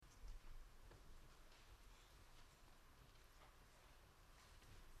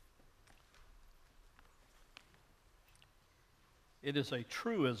It is a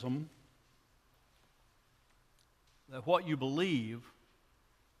truism that what you believe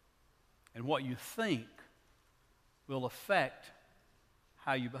and what you think will affect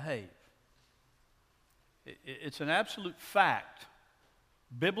how you behave. It's an absolute fact,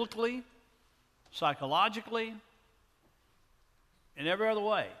 biblically, psychologically, in every other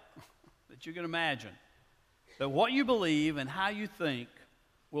way that you can imagine, that what you believe and how you think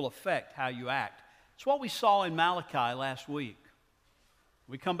will affect how you act. It's what we saw in Malachi last week.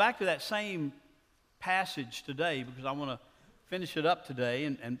 We come back to that same passage today because I want to finish it up today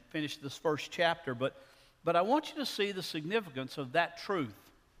and finish this first chapter, but I want you to see the significance of that truth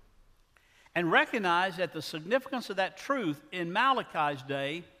and recognize that the significance of that truth in Malachi's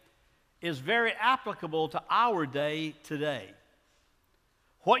day is very applicable to our day today.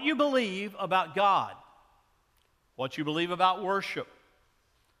 What you believe about God, what you believe about worship,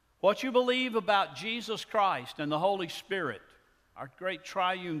 what you believe about Jesus Christ and the Holy Spirit, our great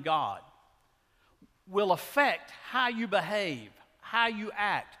triune God, will affect how you behave, how you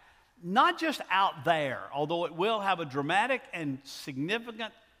act, not just out there, although it will have a dramatic and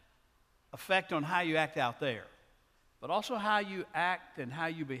significant effect on how you act out there, but also how you act and how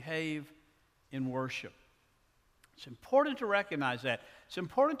you behave in worship. It's important to recognize that. It's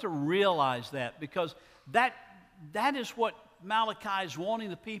important to realize that because that is what Malachi is wanting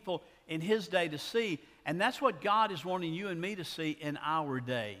the people in his day to see, and that's what God is wanting you and me to see in our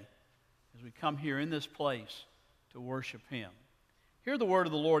day as we come here in this place to worship him. Hear the word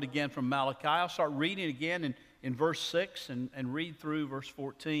of the Lord again from Malachi. I'll start reading again in verse 6 and read through verse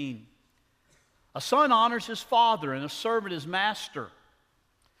 14. A son honors his father, and a servant his master.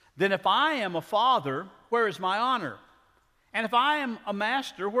 Then if I am a father, where is my honor? And if I am a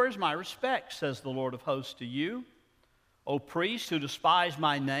master, where is my respect, says the Lord of hosts to you? O priests who despise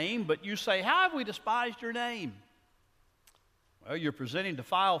my name, but you say, how have we despised your name? Well, you're presenting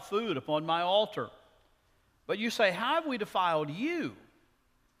defiled food upon my altar. But you say, how have we defiled you?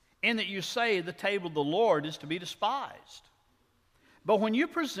 In that you say the table of the Lord is to be despised. But when you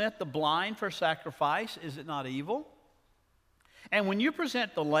present the blind for sacrifice, is it not evil? And when you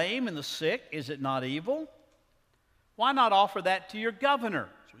present the lame and the sick, is it not evil? Why not offer that to your governor?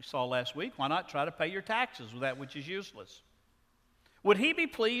 As we saw last week, why not try to pay your taxes with that which is useless? Would he be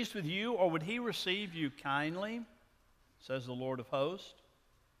pleased with you, or would he receive you kindly, says the Lord of hosts?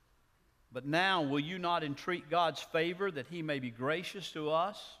 But now will you not entreat God's favor that he may be gracious to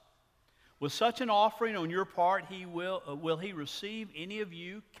us? With such an offering on your part, will he receive any of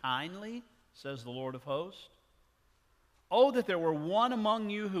you kindly, says the Lord of hosts? Oh, that there were one among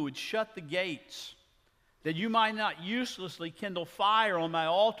you who would shut the gates, that you might not uselessly kindle fire on my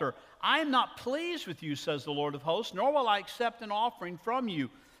altar. I am not pleased with you, says the Lord of hosts, nor will I accept an offering from you.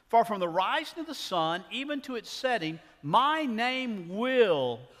 For from the rising of the sun, even to its setting, my name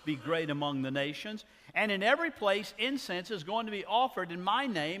will be great among the nations. And in every place incense is going to be offered in my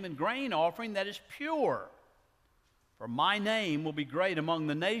name, and grain offering that is pure. For my name will be great among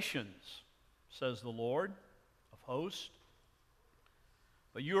the nations, says the Lord of hosts.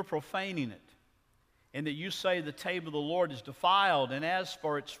 But you are profaning it, in that you say the table of the Lord is defiled, and as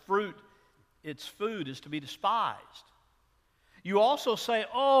for its fruit, its food is to be despised. You also say,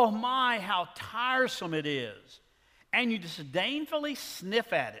 oh my, how tiresome it is. And you disdainfully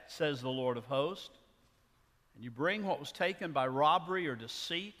sniff at it, says the Lord of hosts. And you bring what was taken by robbery or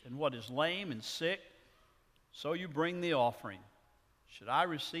deceit, and what is lame and sick, so you bring the offering. Should I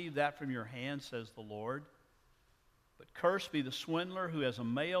receive that from your hand, says the Lord? But cursed be the swindler who has a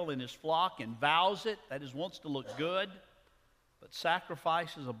male in his flock and vows it, that is, wants to look good, but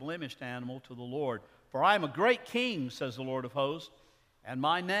sacrifices a blemished animal to the Lord. For I am a great king, says the Lord of hosts, and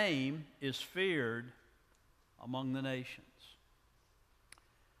my name is feared among the nations.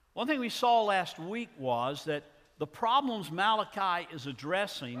 One thing we saw last week was that the problems Malachi is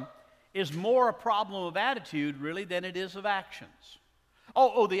addressing is more a problem of attitude, really, than it is of actions.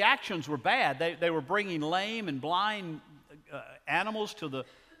 The actions were bad. They were bringing lame and blind animals to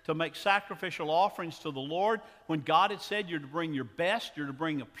make sacrificial offerings to the Lord, when God had said you're to bring your best, you're to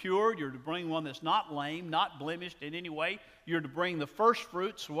bring a pure, you're to bring one that's not lame, not blemished in any way. You're to bring the first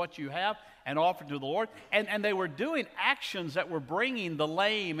fruits of what you have and offer to the Lord. And they were doing actions that were bringing the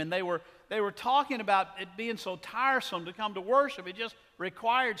lame, and they were talking about it being so tiresome to come to worship. It just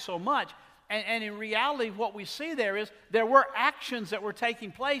required so much. And in reality, what we see there is there were actions that were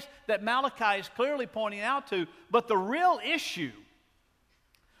taking place that Malachi is clearly pointing out to. But the real issue,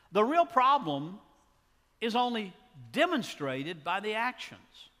 the real problem, is only demonstrated by the actions.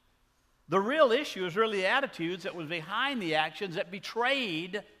 The real issue is really the attitudes that was behind the actions that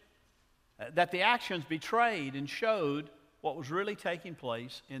the actions betrayed and showed what was really taking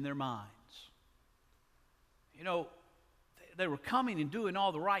place in their minds. You know, they were coming and doing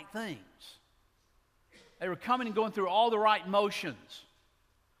all the right things. They were coming and going through all the right motions.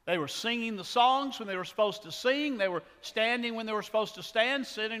 They were singing the songs when they were supposed to sing. They were standing when they were supposed to stand,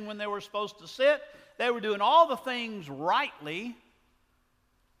 sitting when they were supposed to sit. They were doing all the things rightly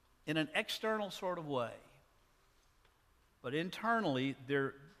in an external sort of way. But internally,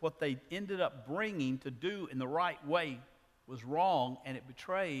 what they ended up bringing to do in the right way was wrong, and it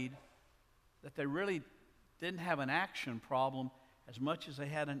betrayed that they really didn't have an action problem as much as they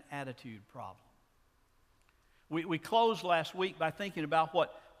had an attitude problem. We closed last week by thinking about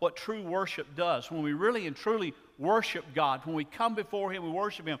what true worship does. When we really and truly worship God, when we come before Him, we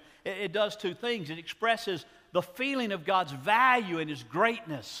worship Him, it does two things. It expresses the feeling of God's value and His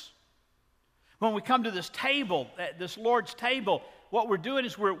greatness. When we come to this table, this Lord's table, what we're doing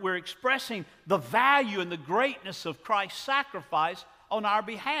is we're expressing the value and the greatness of Christ's sacrifice on our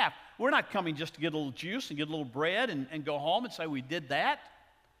behalf. We're not coming just to get a little juice and get a little bread and go home and say we did that.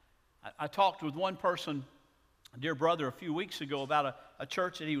 I talked with one person, a dear brother, a few weeks ago about a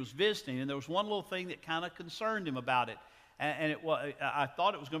church that he was visiting, and there was one little thing that kind of concerned him about it. And I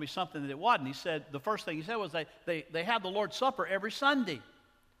thought it was going to be something that it wasn't. He said, the first thing he said was they have the Lord's Supper every Sunday.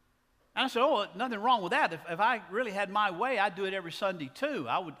 And I said, oh, nothing wrong with that. If I really had my way, I'd do it every Sunday too.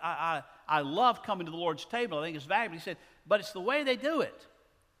 I love coming to the Lord's table. I think it's valuable. He said, but it's the way they do it.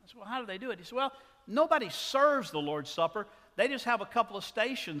 I said, well, how do they do it? He said, well, nobody serves the Lord's Supper. They just have a couple of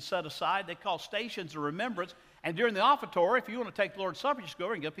stations set aside. They call stations of remembrance. And during the offertory, if you want to take the Lord's Supper, you just go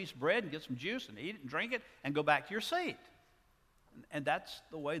over and get a piece of bread and get some juice and eat it and drink it and go back to your seat. And that's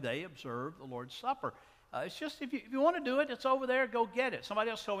the way they observe the Lord's Supper. It's just if you want to do it, it's over there, go get it. Somebody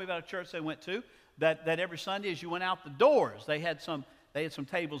else told me about a church they went to that every Sunday as you went out the doors, they had some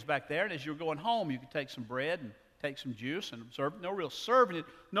tables back there, and as you were going home, you could take some bread and take some juice and observe it. No real serving it,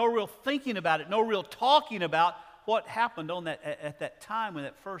 no real thinking about it, no real talking about what happened on at that time when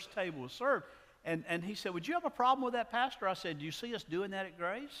that first table was served. And he said, would you have a problem with that, Pastor? I said, do you see us doing that at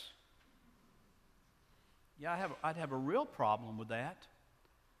Grace? Yeah, I'd have a real problem with that.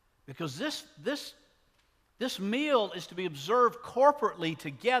 Because this meal is to be observed corporately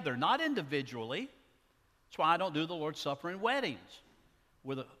together, not individually. That's why I don't do the Lord's Supper in weddings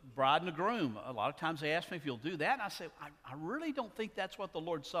with a bride and a groom. A lot of times they ask me if you'll do that, and I say, I really don't think that's what the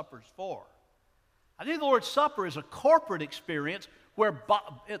Lord's Supper is for. I think the Lord's Supper is a corporate experience where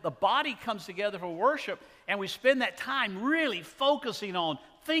the body comes together for worship, and we spend that time really focusing on,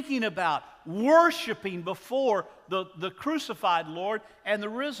 thinking about, worshiping before the crucified Lord and the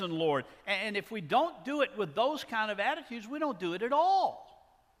risen Lord. And if we don't do it with those kind of attitudes, we don't do it at all.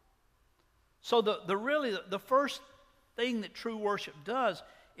 So the first thing that true worship does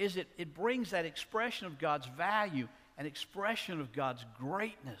is it brings that expression of God's value, an expression of God's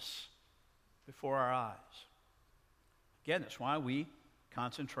greatness before our eyes. Again, that's why we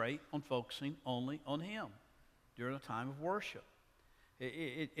concentrate on focusing only on Him during a time of worship.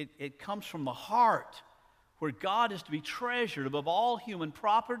 It comes from the heart, where God is to be treasured above all human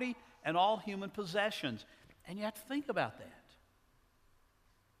property and all human possessions. And you have to think about that.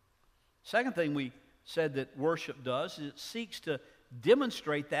 Second thing we said that worship does is it seeks to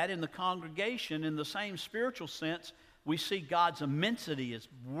demonstrate that in the congregation in the same spiritual sense we see God's immensity, His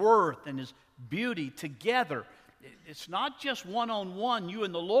worth, and His beauty together. It's not just one-on-one, you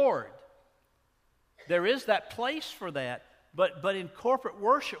and the Lord. There is that place for that. But in corporate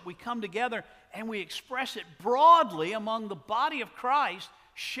worship, we come together and we express it broadly among the body of Christ,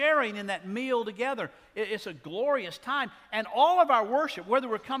 sharing in that meal together. It's a glorious time. And all of our worship, whether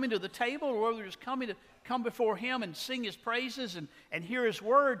we're coming to the table or whether we're just come before Him and sing His praises and hear His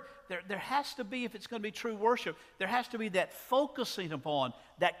word, there has to be, if it's going to be true worship, there has to be that focusing upon,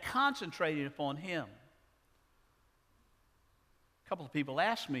 that concentrating upon Him. A couple of people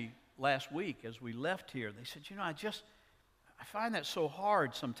asked me last week as we left here, they said, I find that so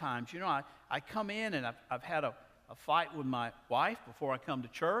hard sometimes. I come in and I've had a fight with my wife before I come to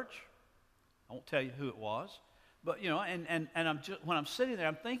church. I won't tell you who it was. But, and when I'm sitting there,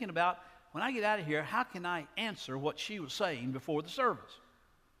 I'm thinking about, when I get out of here, how can I answer what she was saying before the service?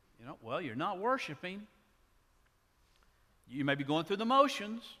 Well, you're not worshiping. You may be going through the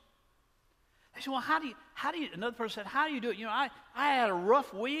motions. They said, well, how do you, another person said, how do you do it? I had a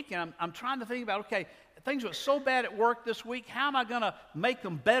rough week, and I'm trying to think about, okay, things were so bad at work this week, how am I going to make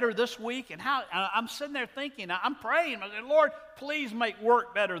them better this week? And I'm sitting there thinking, I'm praying, I said, Lord, please make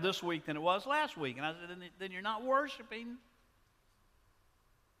work better this week than it was last week. And I said, then you're not worshiping.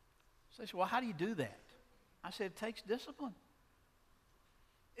 So they said, well, how do you do that? I said, it takes discipline.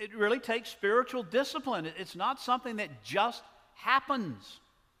 It really takes spiritual discipline. It's not something that just happens.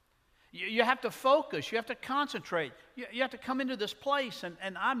 You have to focus. You have to concentrate. You have to come into this place.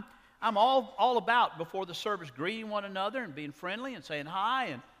 And I'm all about, before the service, greeting one another and being friendly and saying hi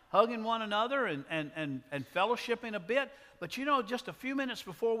and hugging one another and fellowshipping a bit. But just a few minutes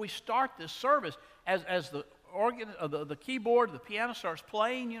before we start this service, as the organ, the keyboard, the piano starts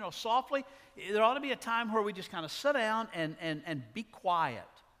playing, softly, there ought to be a time where we just kind of sit down and be quiet.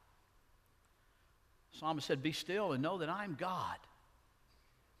 The psalmist said, "Be still and know that I am God."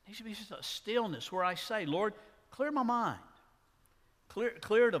 There should be just a stillness where I say, "Lord, clear my mind.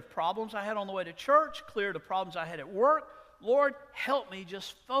 Clear it of problems I had on the way to church, clear it of problems I had at work. Lord, help me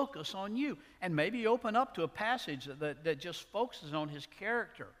just focus on you." And maybe open up to a passage that just focuses on his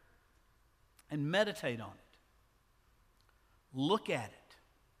character and meditate on it. Look at it.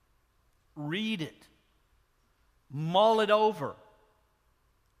 Read it. Mull it over.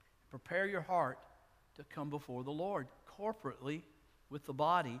 Prepare your heart to come before the Lord corporately with the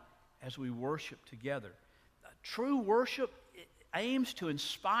body as we worship together. True worship aims to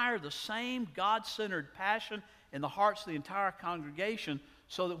inspire the same God-centered passion in the hearts of the entire congregation,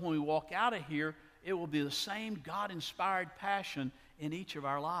 so that when we walk out of here, it will be the same God-inspired passion in each of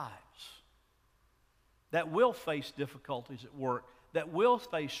our lives. That will face difficulties at work, that will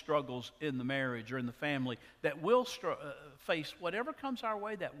face struggles in the marriage or in the family, that will face whatever comes our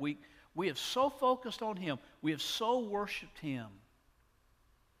way that week. We have so focused on him, we have so worshiped him,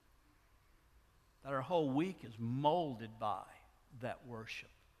 that our whole week is molded by that worship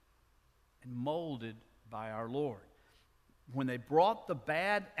and molded by our Lord. When they brought the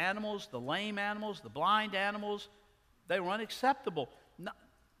bad animals, the lame animals, the blind animals, they were unacceptable.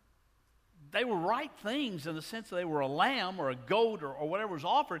 They were right things in the sense that they were a lamb or a goat or whatever was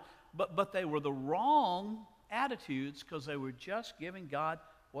offered, but they were the wrong attitudes, because they were just giving God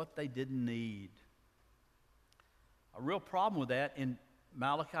what they didn't need. A real problem with that in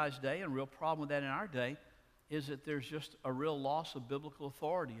Malachi's day, and a real problem with that in our day, is that there's just a real loss of biblical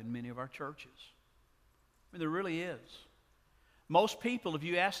authority in many of our churches. I mean, there really is. Most people, if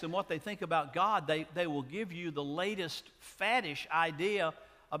you ask them what they think about God, they will give you the latest faddish idea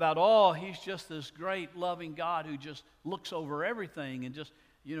about, oh, he's just this great loving God who just looks over everything and just,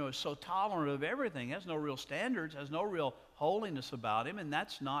 is so tolerant of everything, has no real standards, has no real holiness about him, and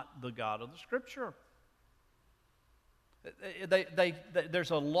that's not the God of the Scripture.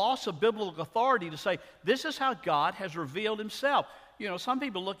 There's a loss of biblical authority to say, this is how God has revealed himself. Some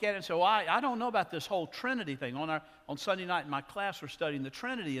people look at it and say, well, I don't know about this whole Trinity thing. On Sunday night in my class, we're studying the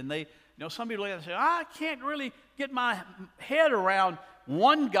Trinity, and some people look at it and say, I can't really get my head around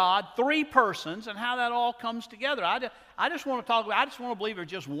one God, three persons, and how that all comes together. I just want to believe there's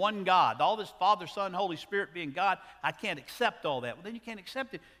just one God. All this Father, Son, Holy Spirit being God, I can't accept all that. Well, then you can't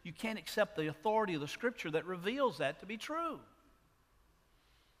accept it. You can't accept the authority of the Scripture that reveals that to be true.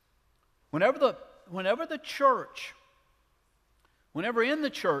 Whenever in the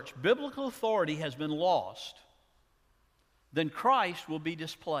church, biblical authority has been lost, then Christ will be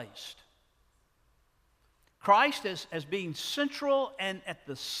displaced. Christ as being central and at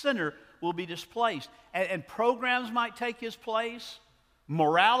the center will be displaced. And programs might take his place.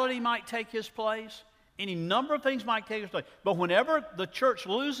 Morality might take his place. Any number of things might take his place. But whenever the church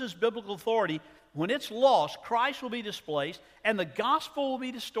loses biblical authority, when it's lost, Christ will be displaced and the gospel will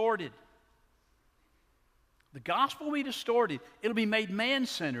be distorted. The gospel will be distorted. It'll be made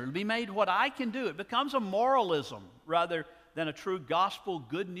man-centered. It'll be made what I can do. It becomes a moralism rather than a true gospel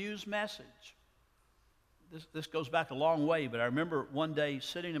good news message. This goes back a long way, but I remember one day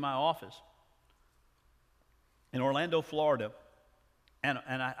sitting in my office in Orlando, Florida, and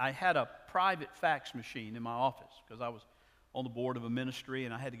I had a private fax machine in my office because I was on the board of a ministry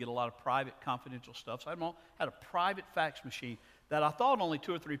and I had to get a lot of private confidential stuff. So I had a private fax machine that I thought only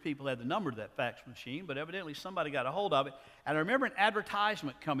 2 or 3 people had the number to that fax machine, but evidently somebody got a hold of it. And I remember an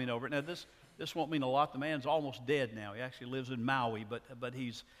advertisement coming over it. Now this won't mean a lot. The man's almost dead now. He actually lives in Maui, but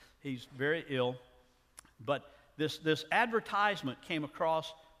he's very ill. But this advertisement came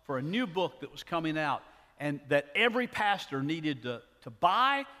across for a new book that was coming out and that every pastor needed to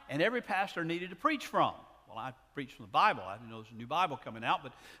buy and every pastor needed to preach from. Well, I preached from the Bible. I didn't know there was a new Bible coming out.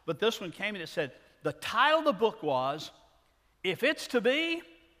 But this one came and it said, the title of the book was, If It's to Be,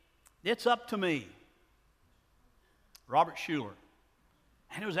 It's Up to Me. Robert Schuller.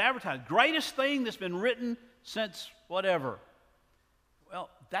 And it was advertised, greatest thing that's been written since whatever. Well,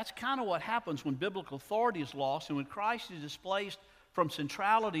 that's kind of what happens when biblical authority is lost and when Christ is displaced from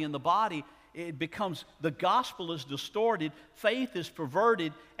centrality in the body. it becomes, the gospel is distorted, faith is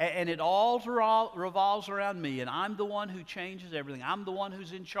perverted, and it all revolves around me, and I'm the one who changes everything. I'm the one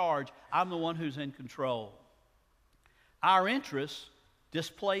who's in charge. I'm the one who's in control. Our interests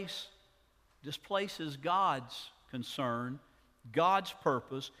displaces God's concern, God's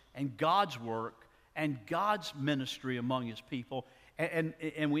purpose, and God's work, and God's ministry among His people,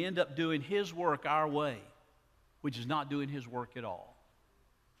 and we end up doing His work our way, which is not doing His work at all.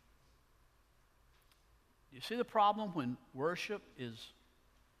 You see the problem when worship is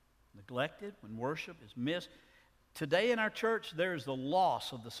neglected, when worship is missed? Today in our church, there is the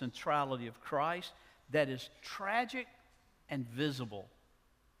loss of the centrality of Christ that is tragic and visible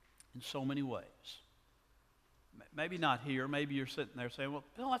in so many ways. Maybe not here. Maybe you're sitting there saying, well,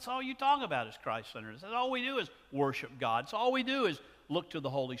 Bill, that's all you talk about is Christ-centered. That's all we do is worship God. That's all we do is look to the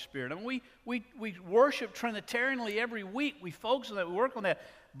Holy Spirit. I mean, we worship Trinitarianly every week. We focus on that. We work on that.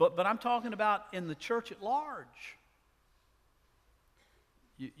 But I'm talking about in the church at large.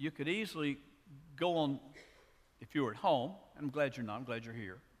 You could easily go on, if you were at home, and I'm glad you're not, I'm glad you're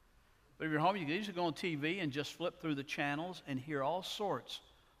here. But if you're home, you could easily go on TV and just flip through the channels and hear all sorts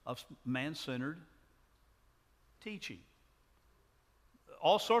of man-centered teaching.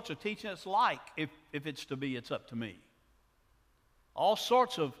 All sorts of teaching that's like, if it's to be, it's up to me. All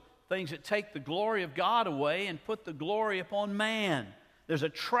sorts of things that take the glory of God away and put the glory upon man. There's a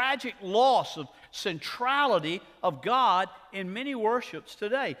tragic loss of centrality of God in many worships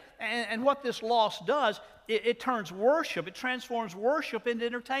today. And what this loss does, it turns worship, it transforms worship into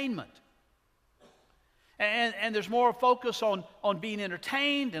entertainment. And there's more focus on being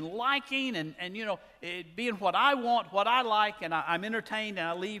entertained and liking and you know, it being what I want, what I like, and I'm entertained and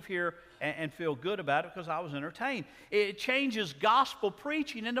I leave here and feel good about it because I was entertained. It changes gospel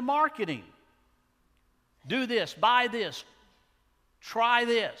preaching into marketing. Do this, buy this, try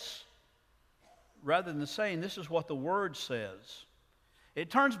this. Rather than saying this is what the Word says.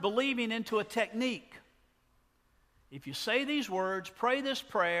 It turns believing into a technique. If you say these words, pray this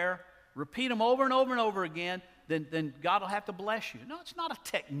prayer, repeat them over and over and over again, then God will have to bless you. No, it's not a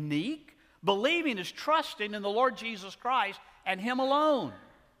technique. Believing is trusting in the Lord Jesus Christ and Him alone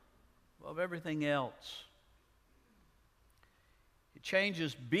above everything else. It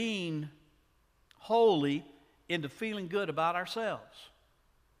changes being holy into feeling good about ourselves.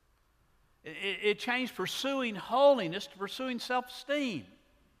 It changed pursuing holiness to pursuing self-esteem.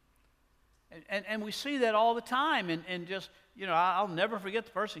 And we see that all the time. And just, you know, I'll never forget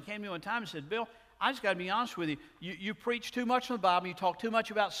the person who came to me one time and said, Bill, I just got to be honest with you. You preach too much in the Bible. You talk too much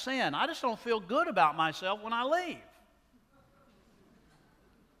about sin. I just don't feel good about myself when I leave.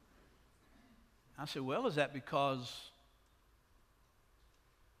 I said, well, is that because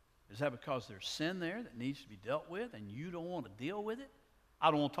there's sin there that needs to be dealt with and you don't want to deal with it?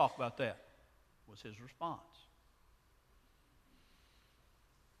 I don't want to talk about that, was his response.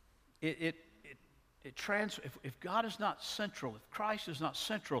 If God is not central, if Christ is not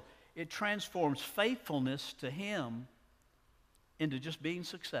central, it transforms faithfulness to Him into just being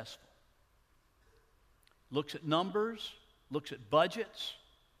successful. Looks at numbers, looks at budgets,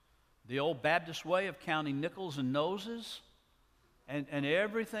 the old Baptist way of counting nickels and noses, and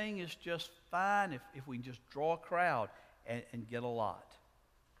everything is just fine if we can just draw a crowd and get a lot.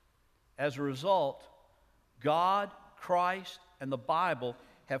 As a result, God, Christ, and the Bible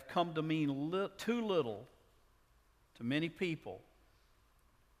have come to mean too little to many people.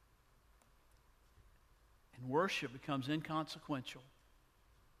 And worship becomes inconsequential.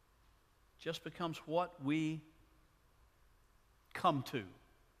 Just becomes what we come to,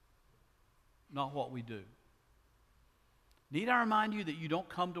 not what we do. Need I remind you that you don't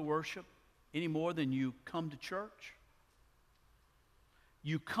come to worship any more than you come to church?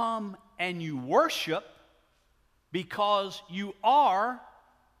 You come and you worship because you are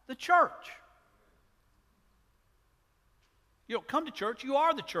the church. You don't come to church, you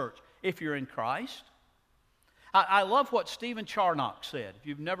are the church if you're in Christ. I love what Stephen Charnock said. If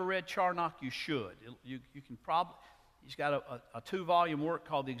you've never read Charnock, you should. You can probably, he's got a 2-volume work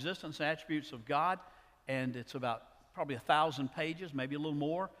called The Existence and Attributes of God, and it's about probably 1,000 pages, maybe a little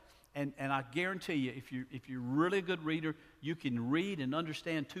more. And I guarantee you, if you're really a good reader, you can read and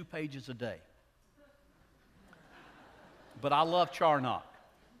understand 2 pages a day. But I love Charnock.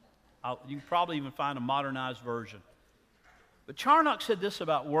 You can probably even find a modernized version. But Charnock said this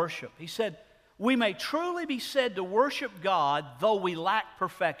about worship. He said, we may truly be said to worship God though we lack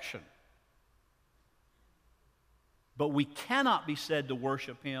perfection. But we cannot be said to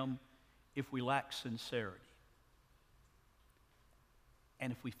worship Him if we lack sincerity.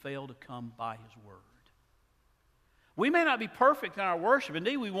 And if we fail to come by His Word. We may not be perfect in our worship.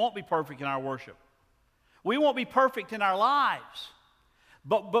 Indeed, we won't be perfect in our worship. We won't be perfect in our lives.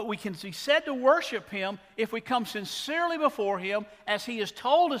 But we can be said to worship Him if we come sincerely before Him as He has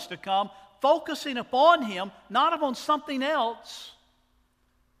told us to come, focusing upon Him, not upon something else.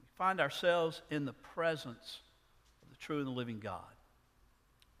 We find ourselves in the presence of the true and the living God.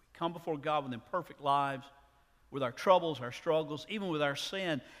 We come before God with imperfect lives, with our troubles, our struggles, even with our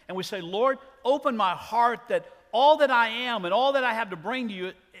sin. And we say, Lord, open my heart that all that I am and all that I have to bring to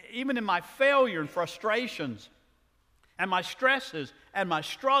you, even in my failure and frustrations and my stresses and my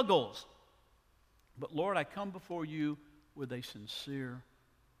struggles. But Lord, I come before you with a sincere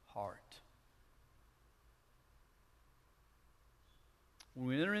heart. When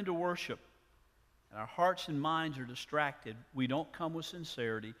we enter into worship and our hearts and minds are distracted, we don't come with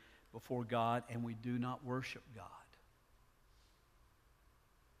sincerity before God, and we do not worship God.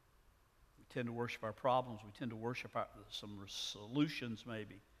 We tend to worship our problems. We tend to worship some solutions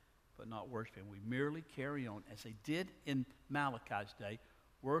maybe, but not worshiping. We merely carry on, as they did in Malachi's day,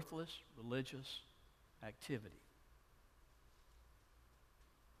 worthless religious activity.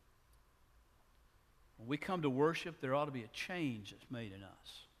 When we come to worship, there ought to be a change that's made in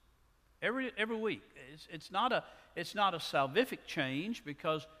us. Every week. It's not a salvific change,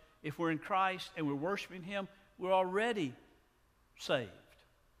 because if we're in Christ and we're worshiping Him, we're already saved.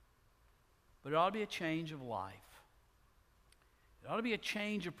 But it ought to be a change of life. It ought to be a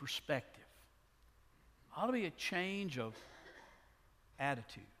change of perspective. It ought to be a change of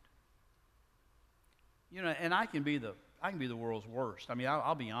attitude. You know, and I can be the world's worst. I mean,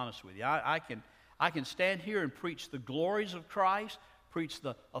 I'll be honest with you. I can stand here and preach the glories of Christ, preach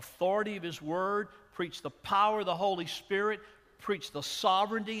the authority of His Word, preach the power of the Holy Spirit, preach the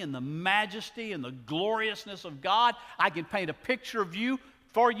sovereignty and the majesty and the gloriousness of God. I can paint a picture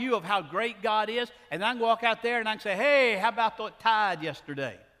for you of how great God is, and I can walk out there and I can say, hey, how about that Tide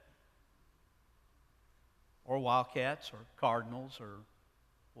yesterday? Or Wildcats or Cardinals or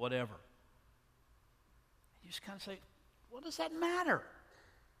whatever. You just kind of say, what does that matter?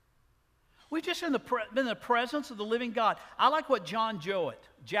 We've just been in the presence of the living God. I like what John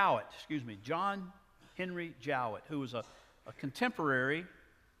Henry Jowett, who was a contemporary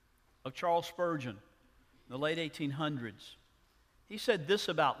of Charles Spurgeon in the late 1800s. He said this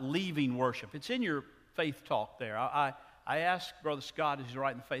about leaving worship. It's in your faith talk there. I asked Brother Scott, as he's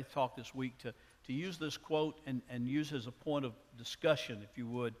writing the faith talk this week, to use this quote and use as a point of discussion, if you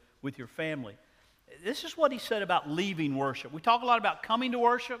would, with your family. This is what he said about leaving worship. We talk a lot about coming to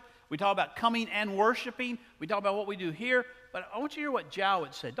worship. We talk about coming and worshiping. We talk about what we do here. But I want you to hear what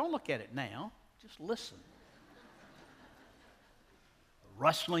Jowett said. Don't look at it now. Just listen. The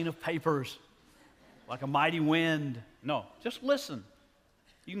rustling of papers like a mighty wind. No, just listen.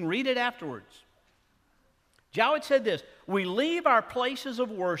 You can read it afterwards. Jowett said this: we leave our places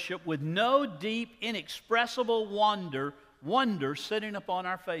of worship with no deep, inexpressible wonder sitting upon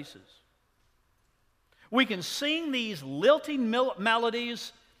our faces. We can sing these lilting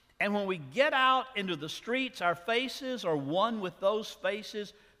melodies, and when we get out into the streets, our faces are one with those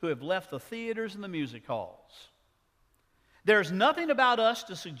faces who have left the theaters and the music halls. There's nothing about us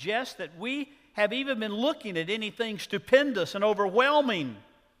to suggest that we have even been looking at anything stupendous and overwhelming.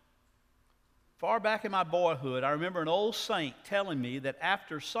 Far back in my boyhood, I remember an old saint telling me that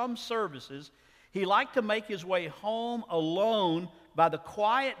after some services, he liked to make his way home alone by the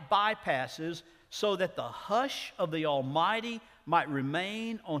quiet bypasses so that the hush of the Almighty might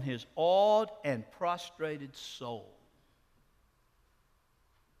remain on his awed and prostrated soul.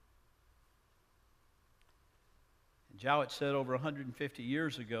 And Jowett said over 150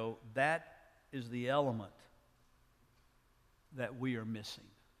 years ago, that is the element that we are missing.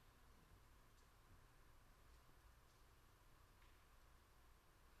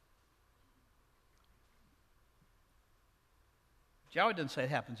 Jowett doesn't say it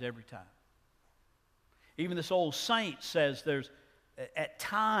happens every time. Even this old saint says at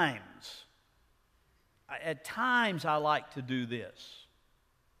times I like to do this.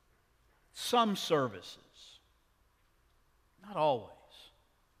 Some services. Not always.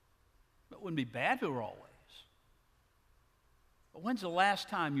 It wouldn't be bad if it were always. But when's the last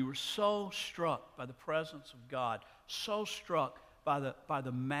time you were so struck by the presence of God, so struck by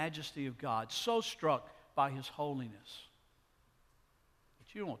the majesty of God, so struck by His holiness,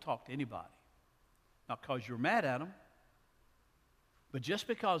 that you don't want to talk to anybody? Not because you're mad at them, but just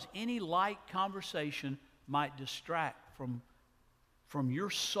because any light conversation might distract from your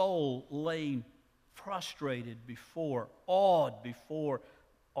soul laying prostrated awed before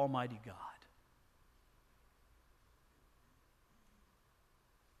Almighty God.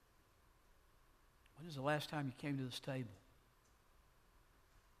 When is the last time you came to this table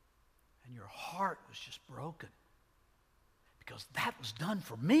and your heart was just broken? Because that was done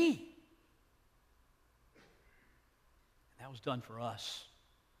for me. And that was done for us.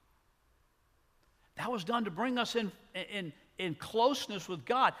 That was done to bring us in closeness with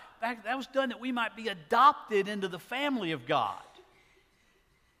God. In fact, that was done that we might be adopted into the family of God.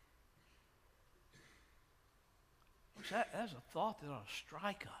 That is a thought that ought to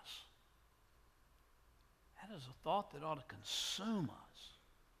strike us. That is a thought that ought to consume us.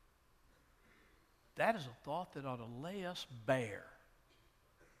 That is a thought that ought to lay us bare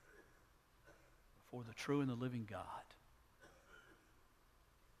before the true and the living God,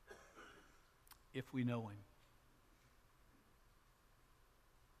 if we know Him.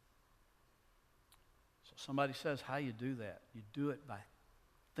 So somebody says, how you do that? You do it by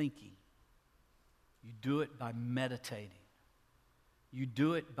thinking. You do it by meditating. You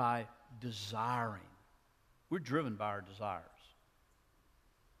do it by desiring. We're driven by our desires.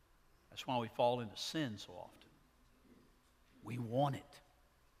 That's why we fall into sin so often. We want it.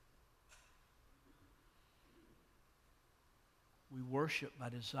 We worship by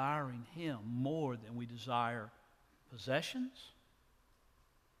desiring Him more than we desire possessions,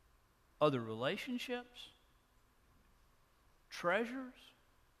 other relationships, treasures,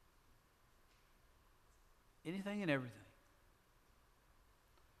 anything and everything.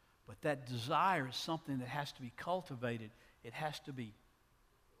 But that desire is something that has to be cultivated. It has to be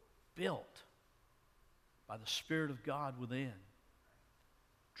built by the Spirit of God within,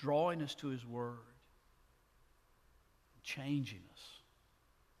 drawing us to His Word, changing us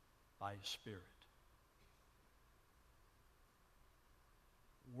by His Spirit.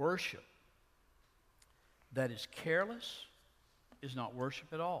 Worship that is careless is not worship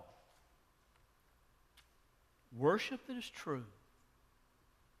at all. Worship that is true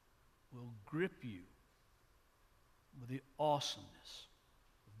will grip you with the awesomeness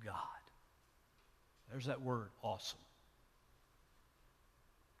of God. There's that word, awesome.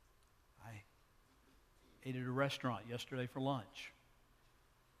 I ate at a restaurant yesterday for lunch.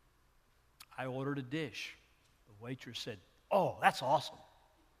 I ordered a dish. The waitress said, "Oh, that's awesome."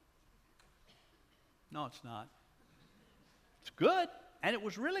 No, it's not. It's good, and it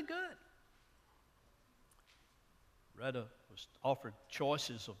was really good. Retta was offered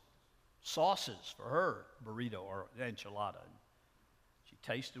choices of sauces for her burrito or enchilada. She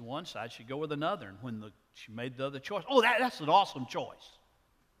tasted one side, she'd go with another, and when she made the other choice, "Oh, that's an awesome choice."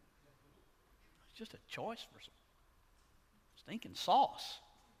 It's just a choice for some stinking sauce.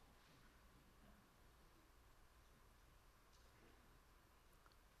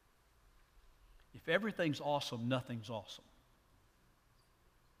 If everything's awesome, nothing's awesome.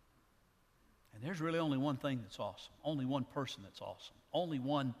 And there's really only one thing that's awesome, only one person that's awesome, only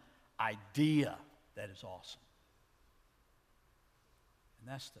one idea that is awesome. And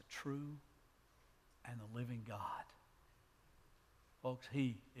that's the true and the living God. Folks,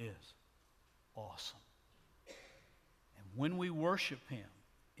 He is awesome. And when we worship Him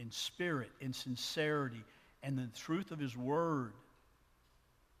in spirit, in sincerity, and the truth of His Word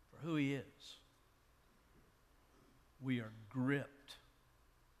for who He is, we are gripped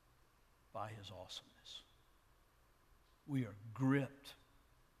by His awesomeness. We are gripped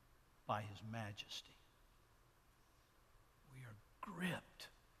by His majesty. We are gripped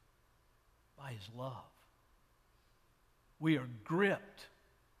by His love. We are gripped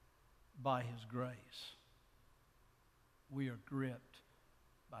by His grace. We are gripped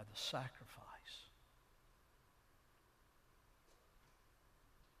by the sacrifice.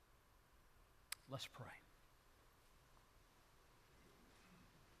 Let's pray.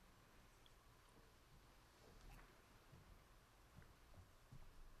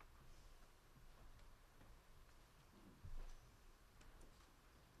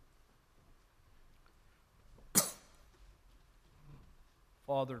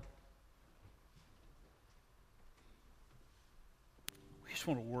 Father, we just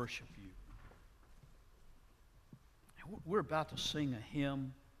want to worship You. And we're about to sing a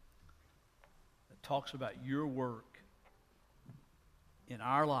hymn that talks about Your work in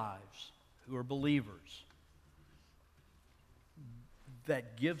our lives who are believers,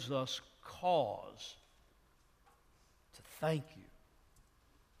 that gives us cause to thank You,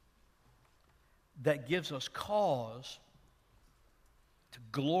 that gives us cause to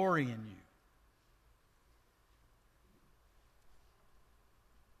glory in You.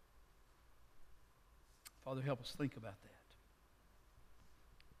 Father, help us think about that.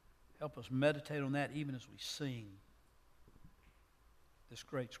 Help us meditate on that even as we sing this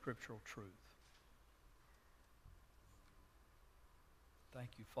great scriptural truth.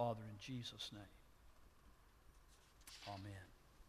 Thank You, Father, in Jesus' name. Amen.